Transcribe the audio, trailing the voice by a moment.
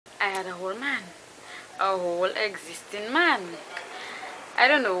I had a whole man, a whole existing man. I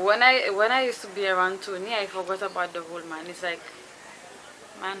don't know, when I used to be around Tony, I forgot about the whole man. It's like,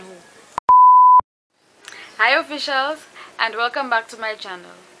 man who? Hi officials, and welcome back to my channel.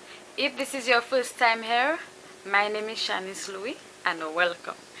 If this is your first time here, my name is Shanice and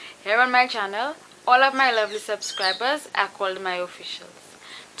welcome. Here on my channel, all of my lovely subscribers are called my officials.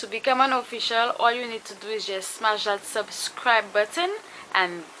 To become an official, all you need to do is just smash that subscribe button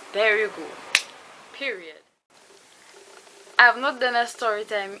and there you go. Period. I've not done a story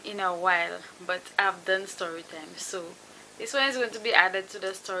time in a while, but I've done story time. So this one is going to be added to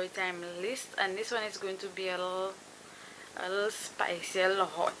the story time list, and this one is going to be a little spicy, a little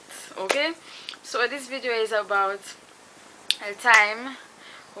hot. Okay, so this video is about a time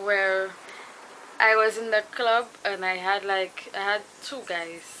where I was in the club and I had two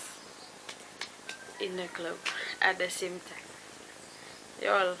guys in the club at the same time.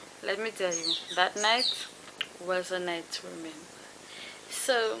 Y'all, let me tell you, that night was a night to remember.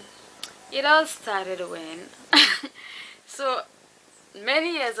 So it all started when so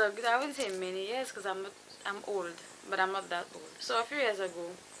many years ago, I wouldn't say many years because I'm old, but I'm not that old. So a few years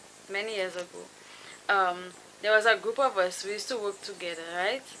ago, many years ago, there was a group of us. We used to work together,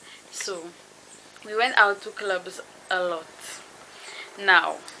 right? So we went out to clubs a lot.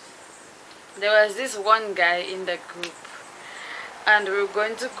 Now there was this one guy in the group, and we were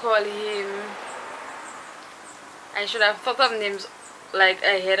going to call him, I should have thought of names like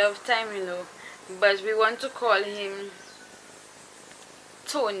ahead of time, you know, but we want to call him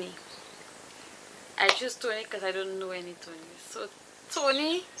Tony. I choose Tony because I don't know any Tonys. So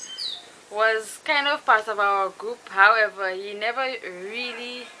Tony was kind of part of our group. However, he never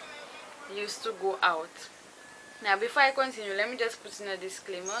really used to go out. Now before I continue, let me just put in a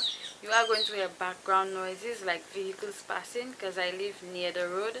disclaimer. You are going to hear background noises like vehicles passing because I live near the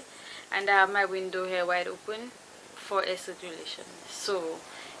road and I have my window here wide open for air circulation. So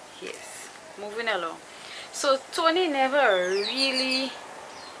yes, moving along. So Tony never really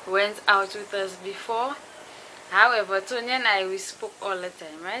went out with us before. However, Tony and I, we spoke all the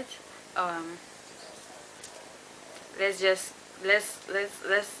time, right?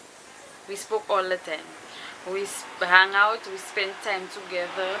 We spoke all the time. We hang out, we spend time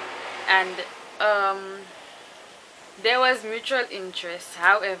together, and there was mutual interest.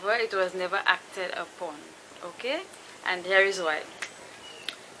 However, it was never acted upon. Okay, and here is why.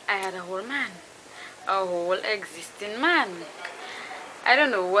 I had a whole man, a whole existing man. I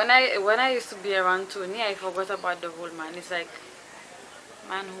don't know, when I used to be around Tony, I forgot about the whole man. It's like,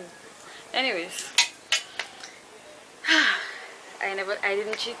 man who? Anyways, I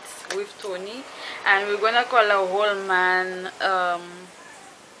didn't cheat with Tony, and we're gonna call a whole man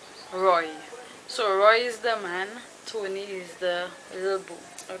Roy. So Roy is the man, Tony is the little boo.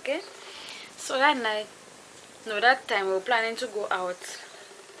 Okay, so that time we were planning to go out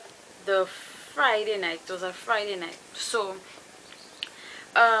the Friday night. It was a Friday night. So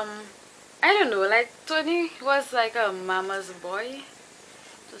I don't know, like Tony was like a mama's boy,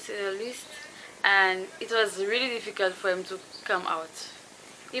 to say the least, and it was really difficult for him to come out.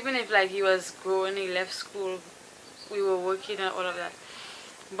 Even if like he was grown, he left school, we were working and all of that,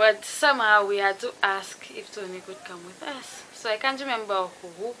 but somehow we had to ask if Tony could come with us. So I can't remember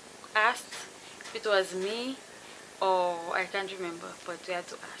who asked, if it was me or I can't remember, but we had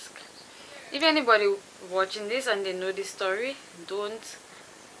to ask. If anybody watching this and they know this story, don't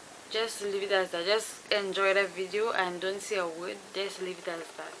just leave it as that. Just enjoy the video and don't say a word, just leave it as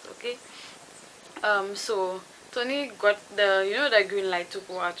that. Okay, so Tony got the, you know, the green light to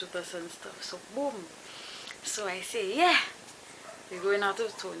go out with us and stuff. So boom, so I say, yeah, we're going out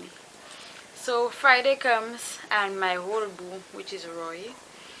with Tony. So Friday comes and my whole boo, which is Roy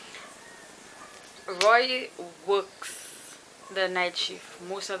works the night shift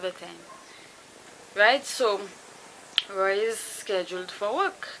most of the time, right? So Roy is scheduled for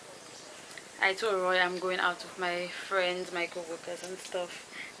work. I told Roy I'm going out with my friends, my co-workers and stuff,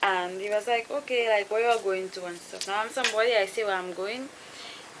 and he was like, okay, like where you are going to and stuff. Now I'm somebody, I say where I'm going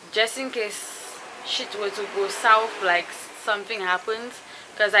just in case shit were to go south, like something happens,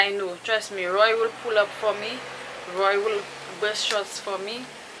 because I know, trust me, Roy will pull up for me, Roy will burst shots for me,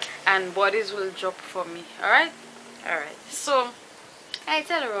 and bodies will drop for me. Alright? Alright. So I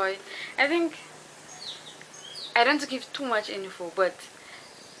tell Roy, I don't give too much info, but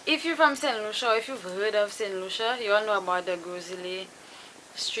if you're from St. Lucia, or if you've heard of St. Lucia, you all know about the Grizzly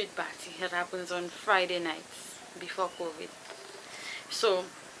street party that happens on Friday nights before COVID. So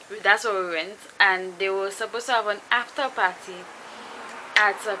that's where we went, and they were supposed to have an after party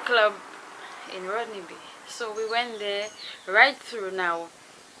at a club in Rodney Bay. So we went there right through. Now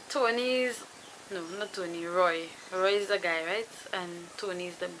Tony is, no, not Tony, Roy. Roy is the guy, right? And Tony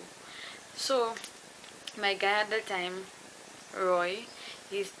is the boo. So my guy at the time, Roy,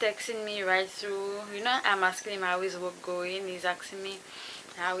 he's texting me right through, I'm asking him how his work going. He's asking me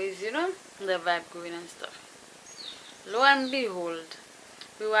how is, the vibe going and stuff. Lo and behold,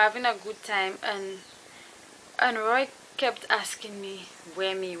 we were having a good time, and Roy kept asking me,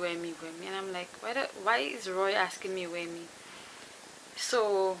 where me? And I'm like, why is Roy asking me where me?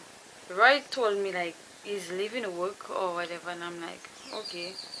 So Roy told me like he's leaving work or whatever, and I'm like,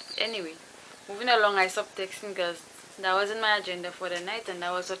 okay. Anyway, moving along, I stopped texting because that wasn't my agenda for the night, and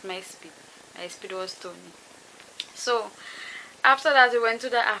that was what my speed. My speed was Tony. So after that, we went to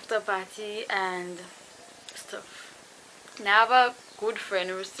the after party and stuff. Now I have a good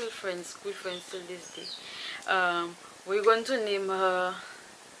friend. We're still friends, good friends till this day. We're going to name her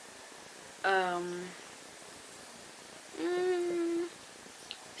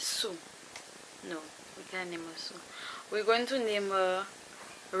Sue. No, we can't name her Sue. We're going to name her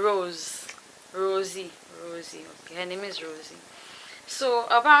Rosie. Okay, her name is Rosie. So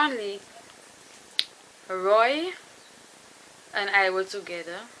apparently Roy and I were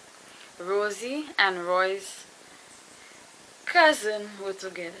together. Rosie and Roy's cousin were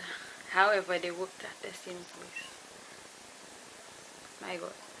together. However, they worked at the same place. My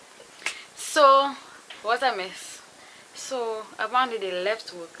God. So what a mess. So apparently they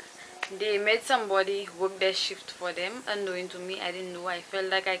left work. They made somebody work their shift for them, unknowing to me. I didn't know. I felt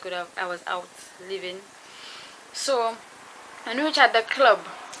like I was out living. So when we reached at the club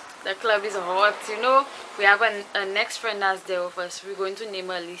is hot, we have a next friend that's there with us. We're going to name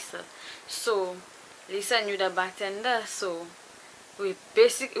her Lisa. So Lisa knew the bartender, so we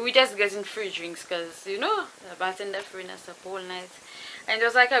just getting free drinks because the bartender freeing us the whole night. And it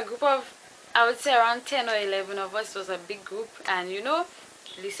was like a group of, I would say around 10 or 11 of us. It was a big group, and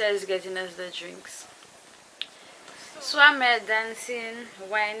Lisa is getting us the drinks. So I'm here dancing,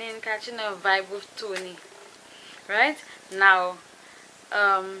 whining, catching a vibe with Tony. Right now,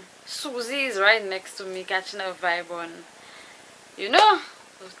 Susie is right next to me, catching a vibe on,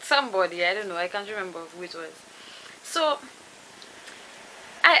 somebody. I don't know. I can't remember who it was. So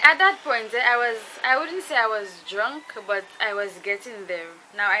at that point, I wouldn't say I was drunk, but I was getting there.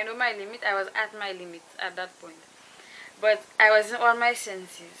 Now I know my limit. I was at my limit at that point, but I wasn't on my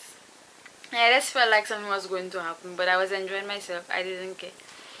senses. I just felt like something was going to happen, but I was enjoying myself. I didn't care.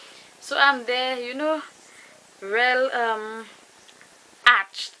 So I'm there, real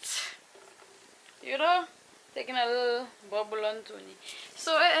arched, taking a little bubble on Tony.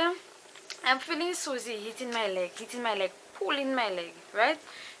 So I'm feeling Susie hitting my leg, pulling my leg, right?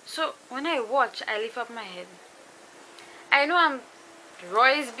 So when I watch, I lift up my head. I know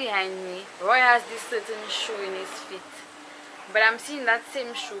Roy is behind me. Roy has this certain shoe in his feet, but I'm seeing that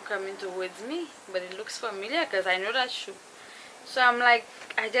same shoe coming towards me, but it looks familiar because I know that shoe. So I'm like,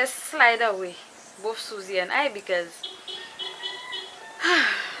 I just slide away, both Susie and I, because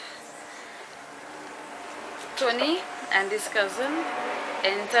Tony and his cousin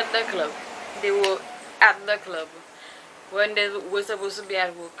entered the club. They were at the club when they were supposed to be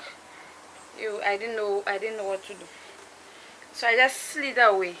at work. I didn't know what to do. So I just slid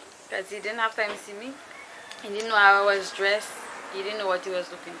away because he didn't have time to see me. He didn't know how I was dressed. He didn't know what he was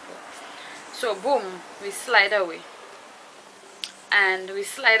looking for. So boom, we slide away. And we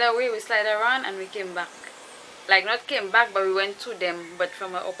slide around, and we came back. Like, not came back, but we went to them, but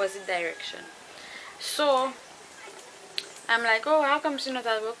from an opposite direction. So I'm like, oh, how come she's not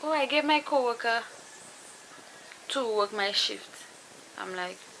at work? Oh, I gave my coworker to work my shift. I'm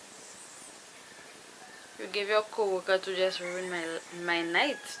like, you gave your coworker to just ruin my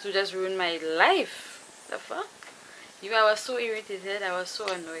night, to just ruin my life. The fuck? I was so irritated. I was so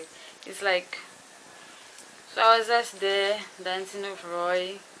annoyed. It's like, so I was just there dancing with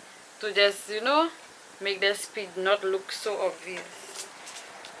Roy to just, make the speed not look so obvious.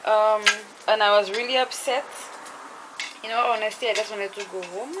 And I was really upset. Honestly, I just wanted to go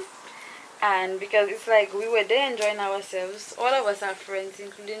home. And because it's like we were there enjoying ourselves. All of us are friends,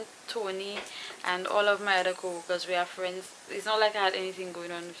 including Tony and all of my other co-workers. We are friends. It's not like I had anything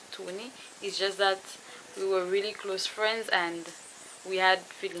going on with Tony. It's just that we were really close friends and we had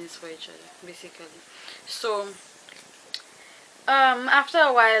feelings for each other, basically. So after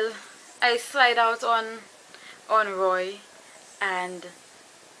a while, I slide out on Roy, and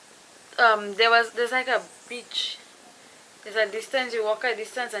there's like a beach. There's a distance, you walk a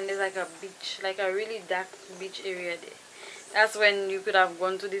distance, and there's like a beach, like a really dark beach area there. That's when you could have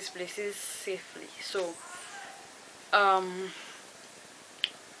gone to these places safely. So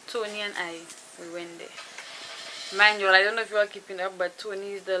Tony and I, we went there. Mind you, I don't know if you are keeping up, but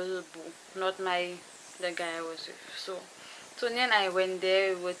Tony is the little boo, not the guy I was with. So Tony and I went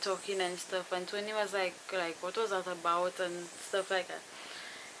there, we were talking and stuff, and Tony was like, what was that about and stuff like that.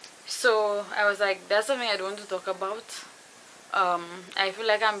 So I was like, that's something I don't want to talk about. I feel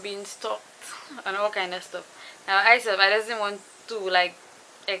like I'm being stalked and all kind of stuff. Now I said I doesn't want to like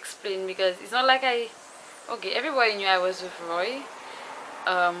explain, because it's not like okay, everybody knew I was with Roy.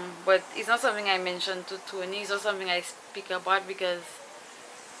 But it's not something I mentioned to Tony. It's not something I speak about, because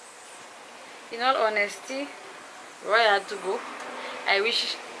in all honesty, Roy had to go. I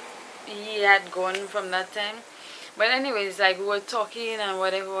wish he had gone from that time. But anyways, like, we were talking and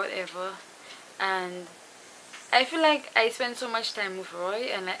whatever, and I feel like I spent so much time with Roy,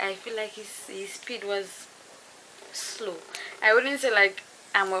 and I feel like his speed was slow. I wouldn't say like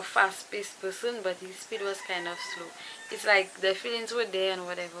I'm a fast-paced person, but his speed was kind of slow. It's like the feelings were there and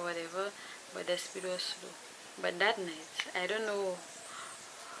whatever, but the speed was slow. But that night, I don't know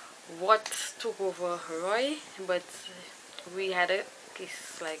what took over Roy, but we had a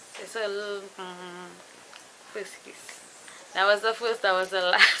kiss. Like, it's a little first kiss. That was the first, that was the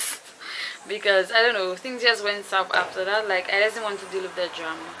last. Because I don't know, things just went south after that. Like, I didn't want to deal with the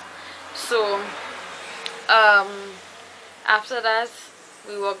drama. So after that,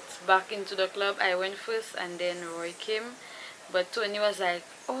 we walked back into the club. I went first and then Roy came. But Tony was like,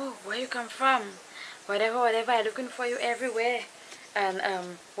 oh, where you come from? Whatever, I'm looking for you everywhere. And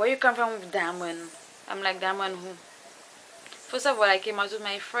where you come from with Damon? I'm like, Damon who? First of all, I came out with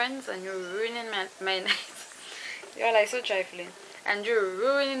my friends and you're ruining my night. You're like so trifling. And you're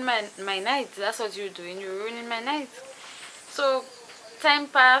ruining my night. That's what you're doing. You're ruining my night. So time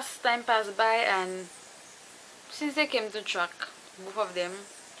passed by, and since they came to track, both of them,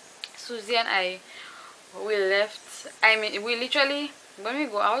 Susie and I, we left. I mean, we literally, when we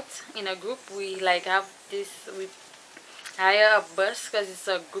go out in a group, we like have this, we hire a bus because it's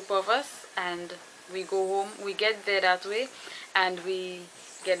a group of us, and we go home. We get there that way, and we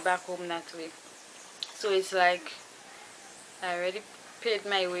get back home that way. So it's like I already paid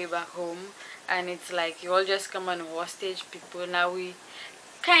my way back home, and it's like you all just come on hostage people. Now we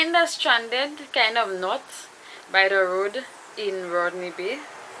kind of stranded, kind of not, by the road in Rodney Bay,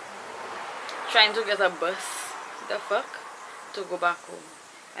 trying to get a bus, the fuck, to go back home.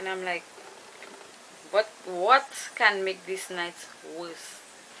 And I'm like, what can make this night worse?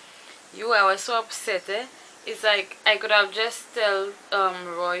 I was so upset, eh? It's like I could have just tell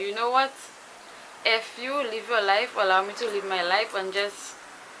Roy, you know what, if you live your life, allow me to live my life, and just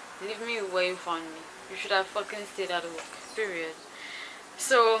leave me where you found me. You should have fucking stayed at work, period.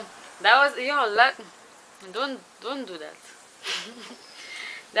 So that was, yo, like, don't do that.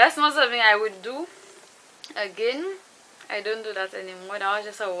 That's not something I would do again. I don't do that anymore. That was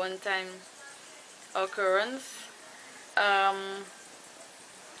just a one-time occurrence. Roy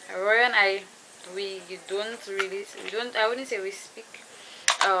and I, I wouldn't say we speak.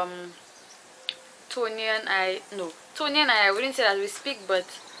 Tony and I wouldn't say that we speak, but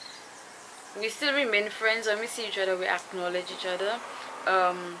we still remain friends. When we see each other, we acknowledge each other.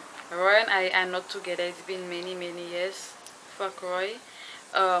 Roy and I are not together. It's been many years. Fuck Roy.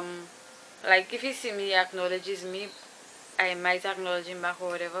 Like, if he see me, he acknowledges me, I might acknowledge him back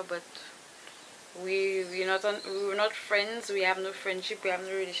or whatever, but we're not friends. We have no friendship, we have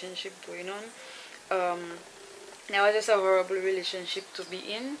no relationship going on. That was just a horrible relationship to be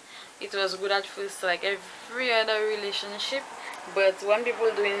in. It was good at first, like every other relationship, but when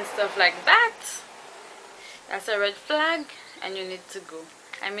people doing stuff like that, that's a red flag, and you need to go.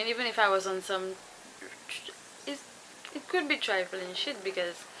 I mean, even if I was on some, it could be trifling shit,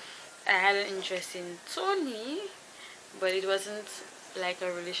 because I had an interest in Tony, but it wasn't like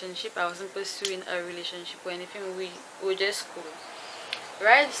a relationship. I wasn't pursuing a relationship or anything. We were just cool.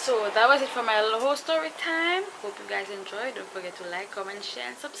 Right, so that was it for my whole story time. Hope you guys enjoyed. Don't forget to like, comment, share,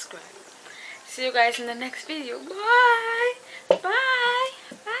 and subscribe. See you guys in the next video. Bye.